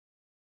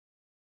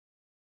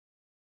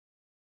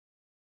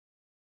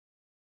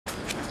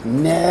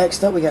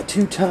Next up, we got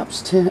two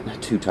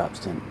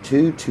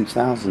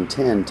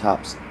 2010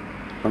 Tops.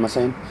 What am I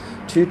saying?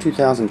 Two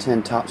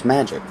 2010 Tops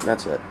Magic.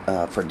 That's it.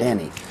 For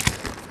Danny.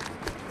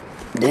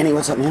 Danny,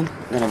 what's up, man?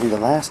 I'm gonna do the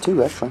last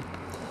two actually.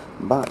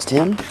 Box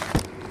 10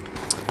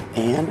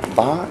 and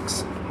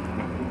box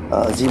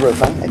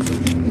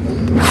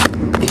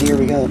 05. Here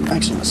we go. Actually, I'm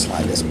gonna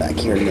slide this back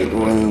here to make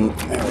room.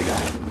 There we go.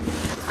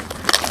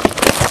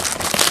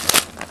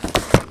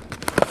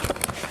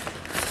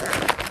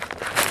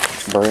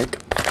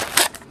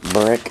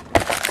 Brick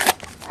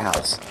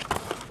house.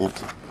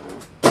 Empty.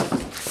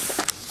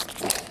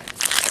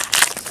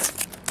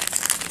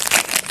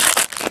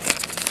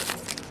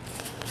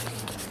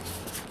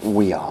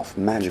 We off.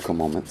 Magical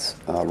moments.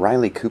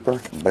 Riley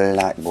Cooper,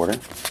 black border.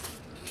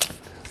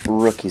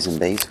 Rookies and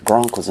base.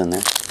 Gronk was in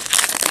there.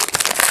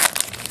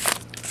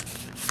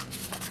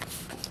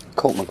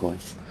 Colt McCoy.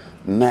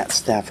 Matt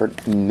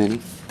Stafford,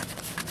 mini.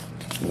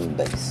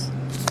 Base.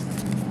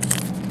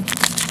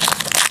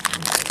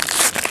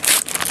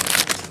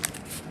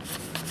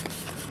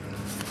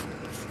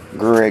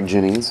 Greg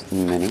Jennings,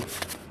 mini.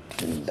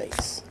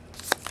 Base.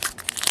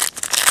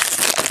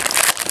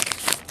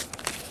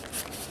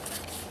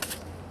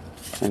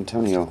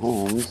 Antonio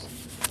Holmes,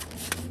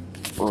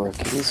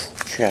 rookies,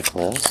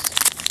 checklist.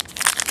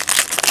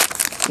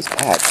 These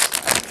packs,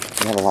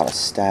 they have a lot of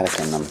static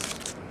in them.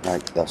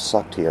 Like, they'll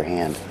suck to your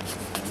hand.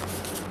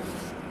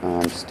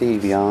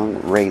 Steve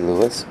Young, Ray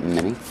Lewis,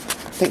 mini. I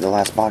think the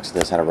last box of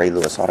this had a Ray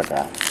Lewis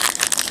autograph.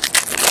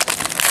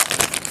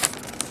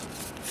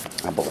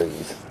 I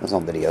believe. It was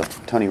on video.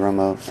 Tony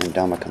Romo and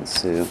Ndamukong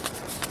Suh,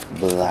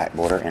 black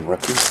border and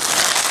rookie.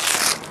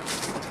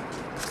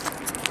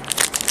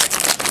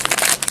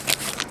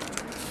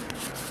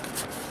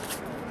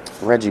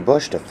 Reggie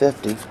Bush to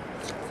 50.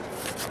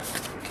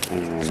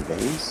 And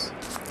base.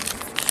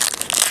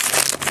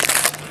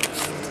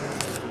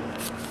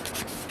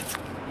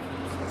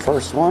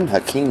 First one,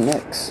 Hakeem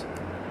Nicks.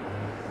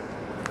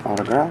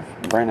 Autograph.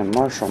 Brandon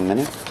Marshall,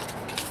 mini.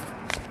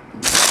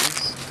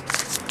 Base.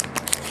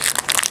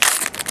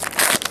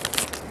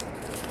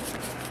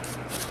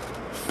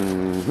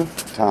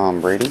 Tom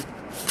Brady.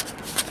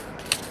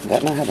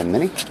 That not have a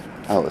mini?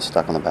 Oh, it was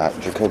stuck on the back.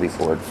 Jacoby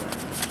Ford.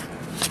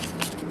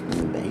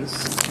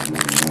 Base.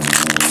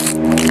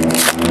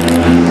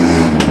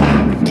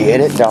 Get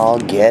it,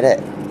 dog, get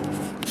it.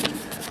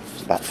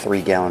 It's about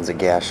 3 gallons of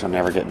gas she'll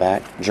never get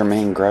back.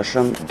 Jermaine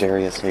Gresham,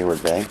 Darius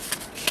Hayward-Bay.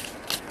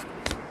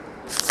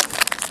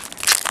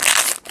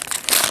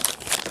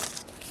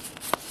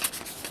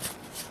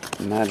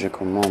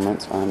 Magical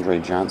moments, Andre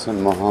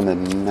Johnson, Mohamed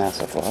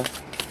Nassifov,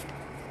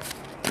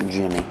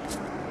 Jimmy.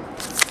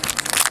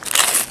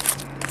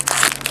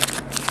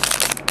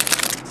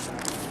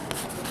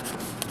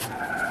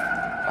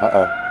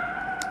 Uh-oh.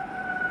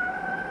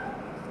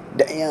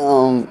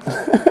 Damn.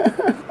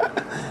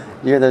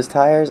 You hear those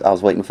tires? I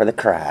was waiting for the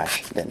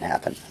crash. Didn't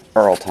happen.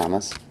 Earl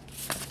Thomas.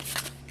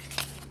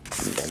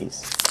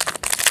 Base.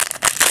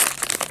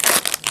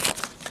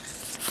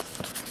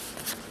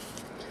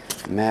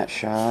 Matt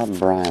Shaw,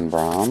 Brian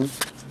Brom.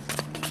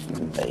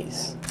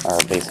 Base. Or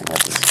base and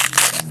rookies.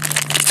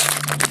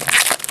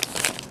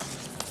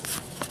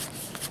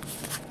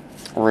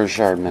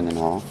 Richard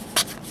Mendenhall.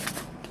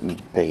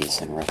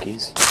 Base and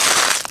rookies.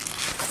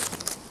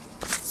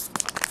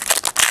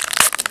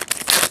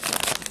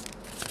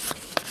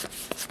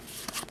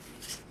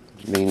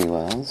 Beanie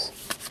Wells,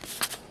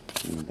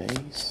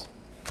 base.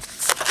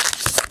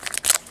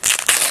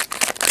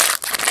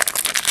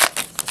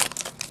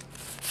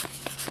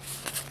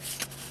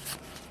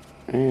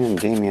 And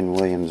Damian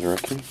Williams,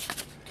 rookie.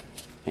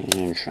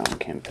 And Sean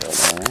Campbell,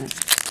 alright.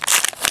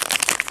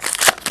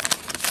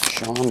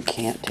 Sean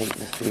can't take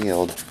the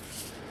field.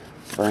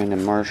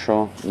 Brandon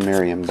Marshall,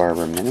 Miriam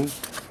Barber, mini.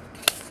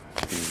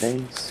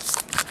 Base.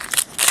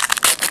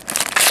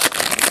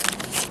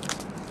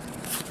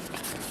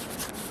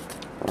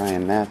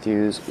 Ryan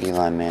Matthews,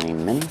 Eli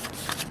Manning, mini.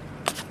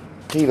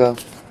 Tebow.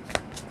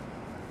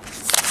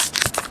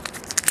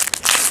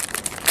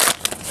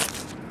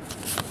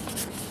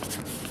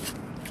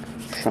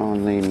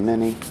 Sean Lee,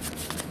 mini.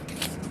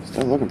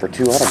 Still looking for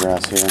 2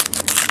 autographs here.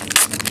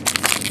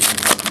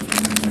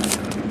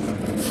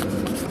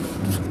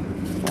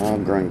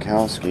 Rob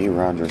Gronkowski,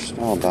 Roger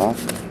Staubach.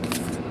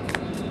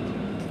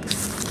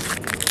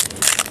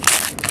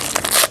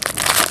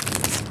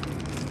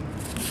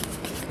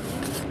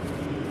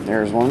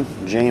 There's one.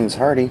 James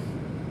Hardy.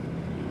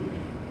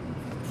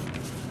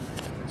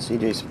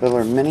 CJ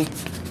Spiller, mini.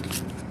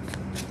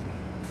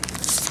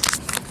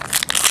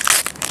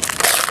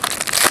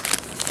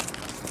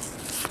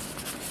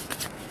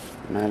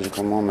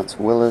 Magical Moments,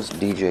 Willis,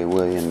 DJ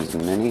Williams,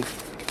 mini.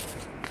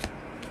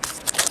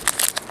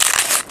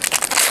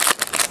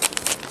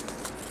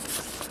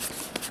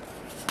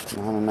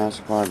 Mohamed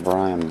Masquad,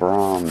 Brian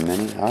Brom,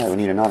 mini. Alright, we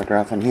need an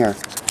autograph in here.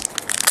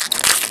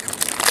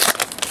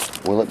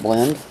 Will it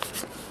blend?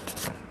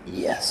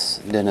 Yes,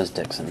 Dennis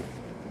Dixon.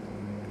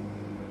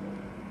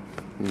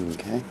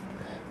 Okay.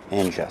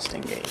 And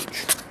Justin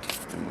Gage.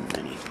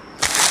 Mini.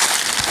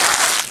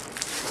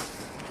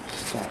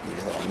 Stack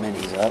these little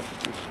minis up.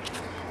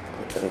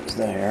 Put those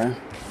there.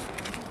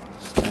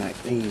 Stack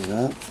these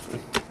up.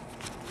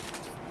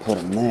 Put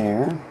them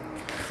there.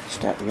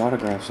 Stack the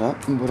autographs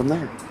up and put them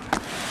there.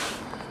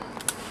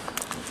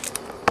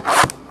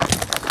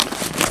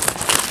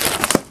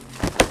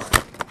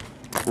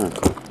 Oh,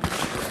 cool.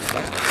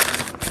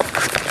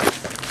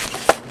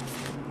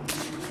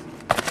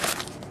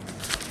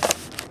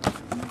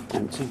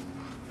 Empty.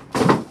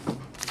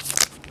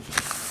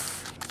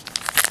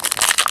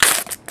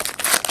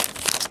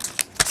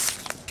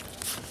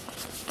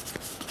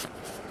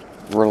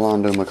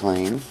 Rolando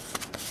McClain.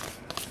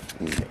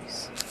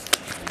 Base.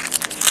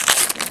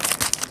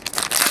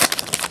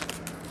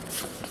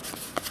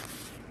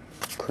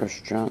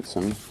 Chris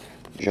Johnson.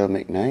 Joe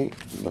McKnight.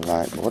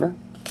 Black border.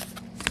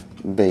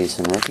 Base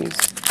and rookies.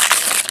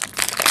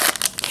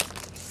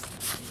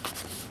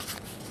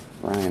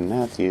 Ryan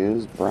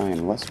Matthews.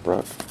 Brian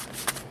Westbrook.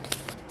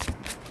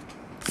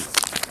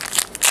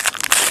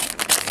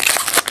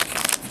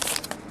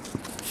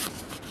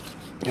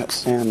 Got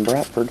Sam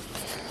Bradford.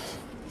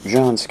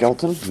 John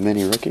Skelton,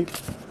 mini rookie.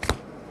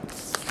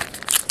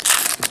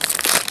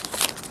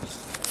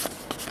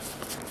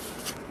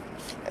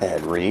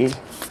 Ed Reed,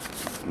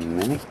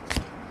 mini.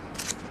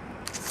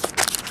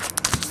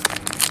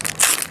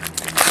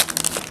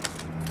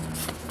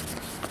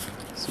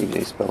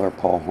 CJ Spiller,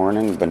 Paul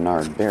Hornung,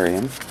 Bernard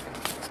Berrien,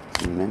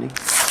 mini.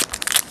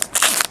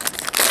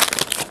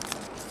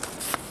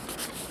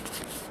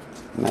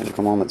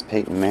 Magical Moments,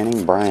 Peyton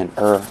Manning, Brian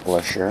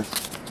Urlacher.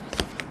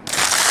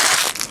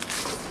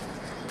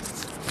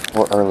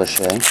 Or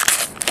Urlacher.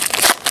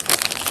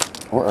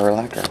 Or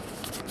Urlacher.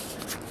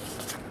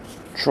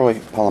 Troy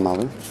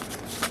Polamalu.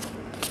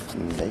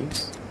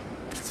 Base.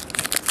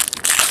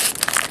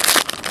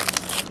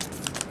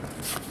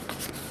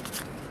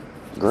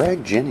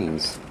 Greg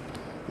Jennings.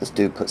 This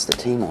dude puts the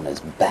team on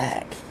his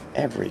back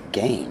every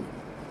game.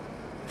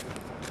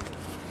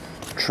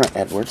 Trent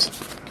Edwards.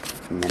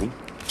 Mini.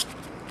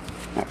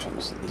 Actually, I'm going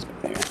to see these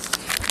back there.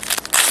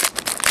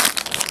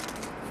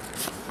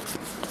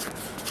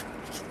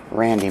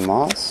 Randy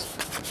Moss.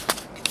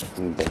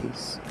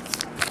 Base.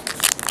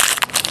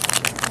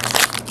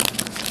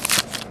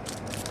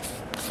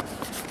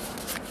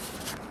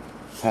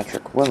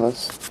 Patrick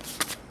Willis.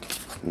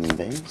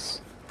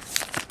 Base.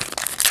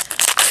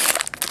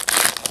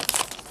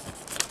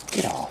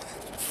 Get off.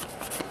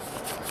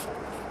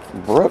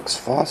 Brooks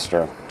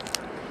Foster.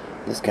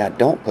 This guy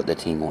don't put the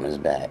team on his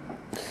back.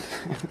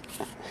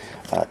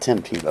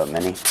 Tim Tebow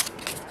mini.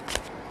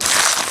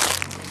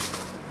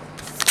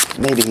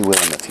 Maybe he will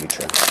in the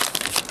future.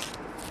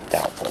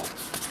 Doubtful.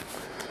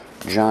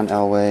 John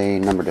Elway,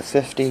 number to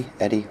 50.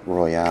 Eddie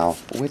Royale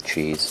with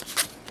cheese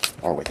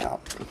or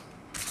without.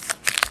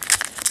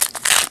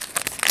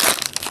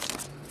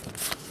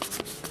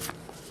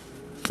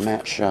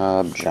 Matt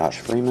Schaub, Josh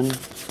Freeman.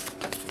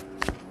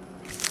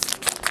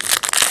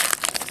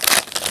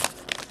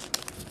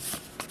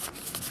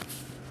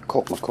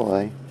 Colt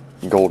McCoy,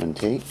 Golden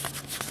Tate.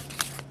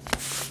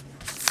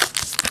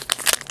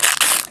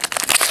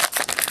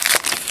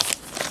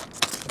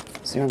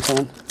 See what I'm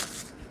saying?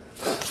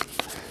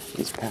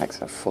 These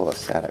packs are full of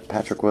static.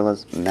 Patrick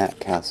Willis, Matt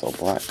Castle,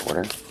 Black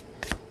Border,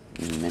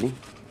 mini.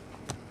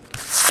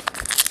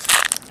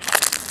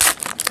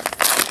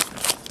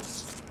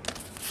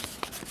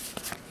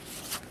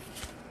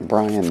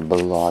 Brian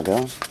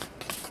Balaga.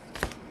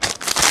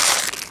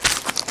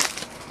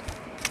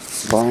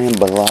 Brian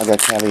Balaga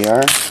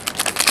Caviar.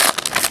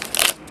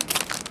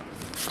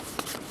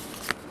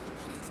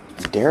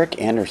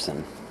 Derek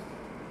Anderson.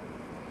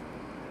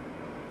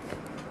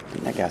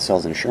 That guy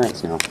sells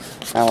insurance now.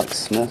 Alex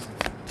Smith.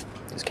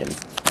 Just kidding.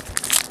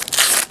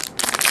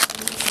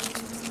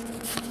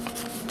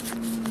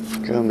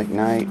 Joe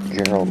McKnight.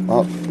 Gerald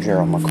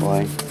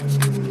McCoy.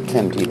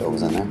 Tim Tebow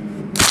was in there.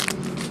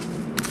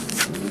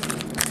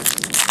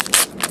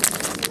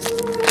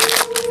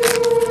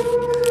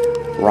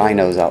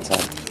 Rhinos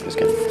outside. Just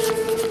kidding.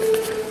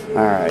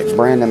 Alright.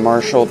 Brandon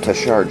Marshall.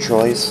 Tashard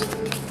Choice.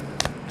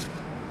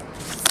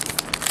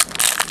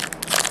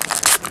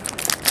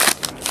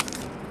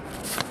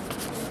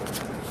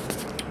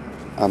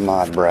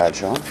 Ahmad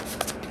Bradshaw.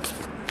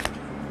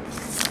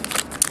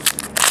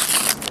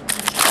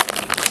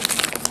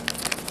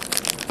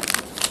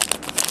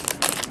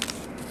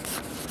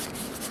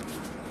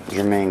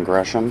 Jermaine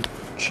Gresham.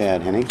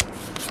 Chad Henne.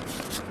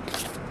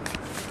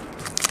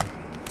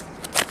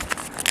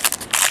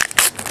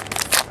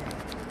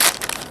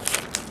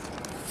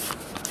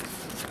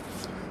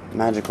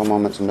 Magical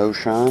Moments No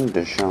Shine.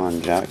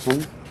 Deshaun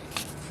Jackson.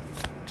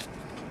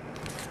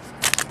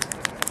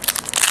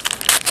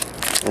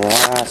 The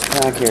last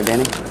pack here,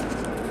 Denny,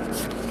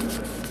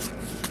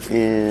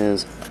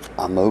 is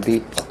Amobi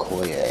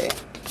Okoye.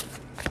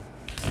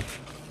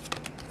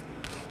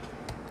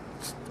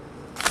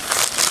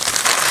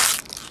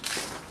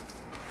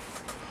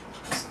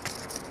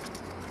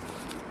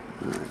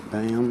 Alright,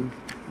 bam,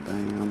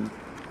 bam,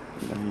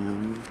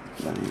 bam,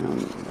 bam,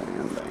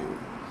 bam, bam.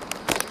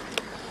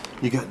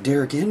 You got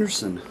Derek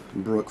Anderson,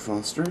 Brooke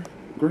Foster,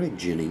 Greg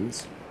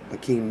Jennings,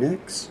 Akeem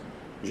Nicks,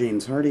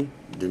 James Hardy,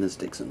 Dennis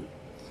Dixon.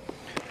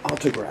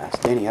 Autographs.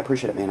 Danny, I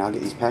appreciate it, man. I'll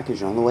get these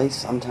packaged on the way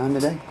sometime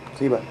today.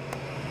 See you, bud.